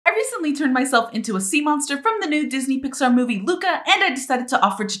I recently turned myself into a sea monster from the new Disney Pixar movie Luca, and I decided to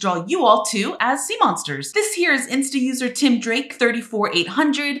offer to draw you all too as sea monsters. This here is Insta user Tim Drake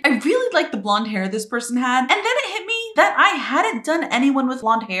 34800. I really like the blonde hair this person had, and then it hit me that I hadn't done anyone with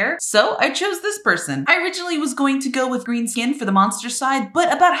blonde hair, so I chose this person. I originally was going to go with green skin for the monster side,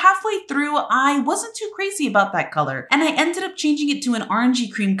 but about halfway through, I wasn't too crazy about that color, and I ended up changing it to an orangey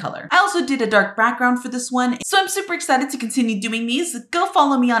cream color. I also did a dark background for this one, so I'm super excited to continue doing these. Go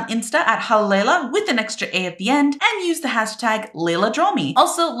follow me on Insta at Halalela with an extra A at the end, and use the hashtag LeilaDrawMe.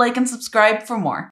 Also, like and subscribe for more.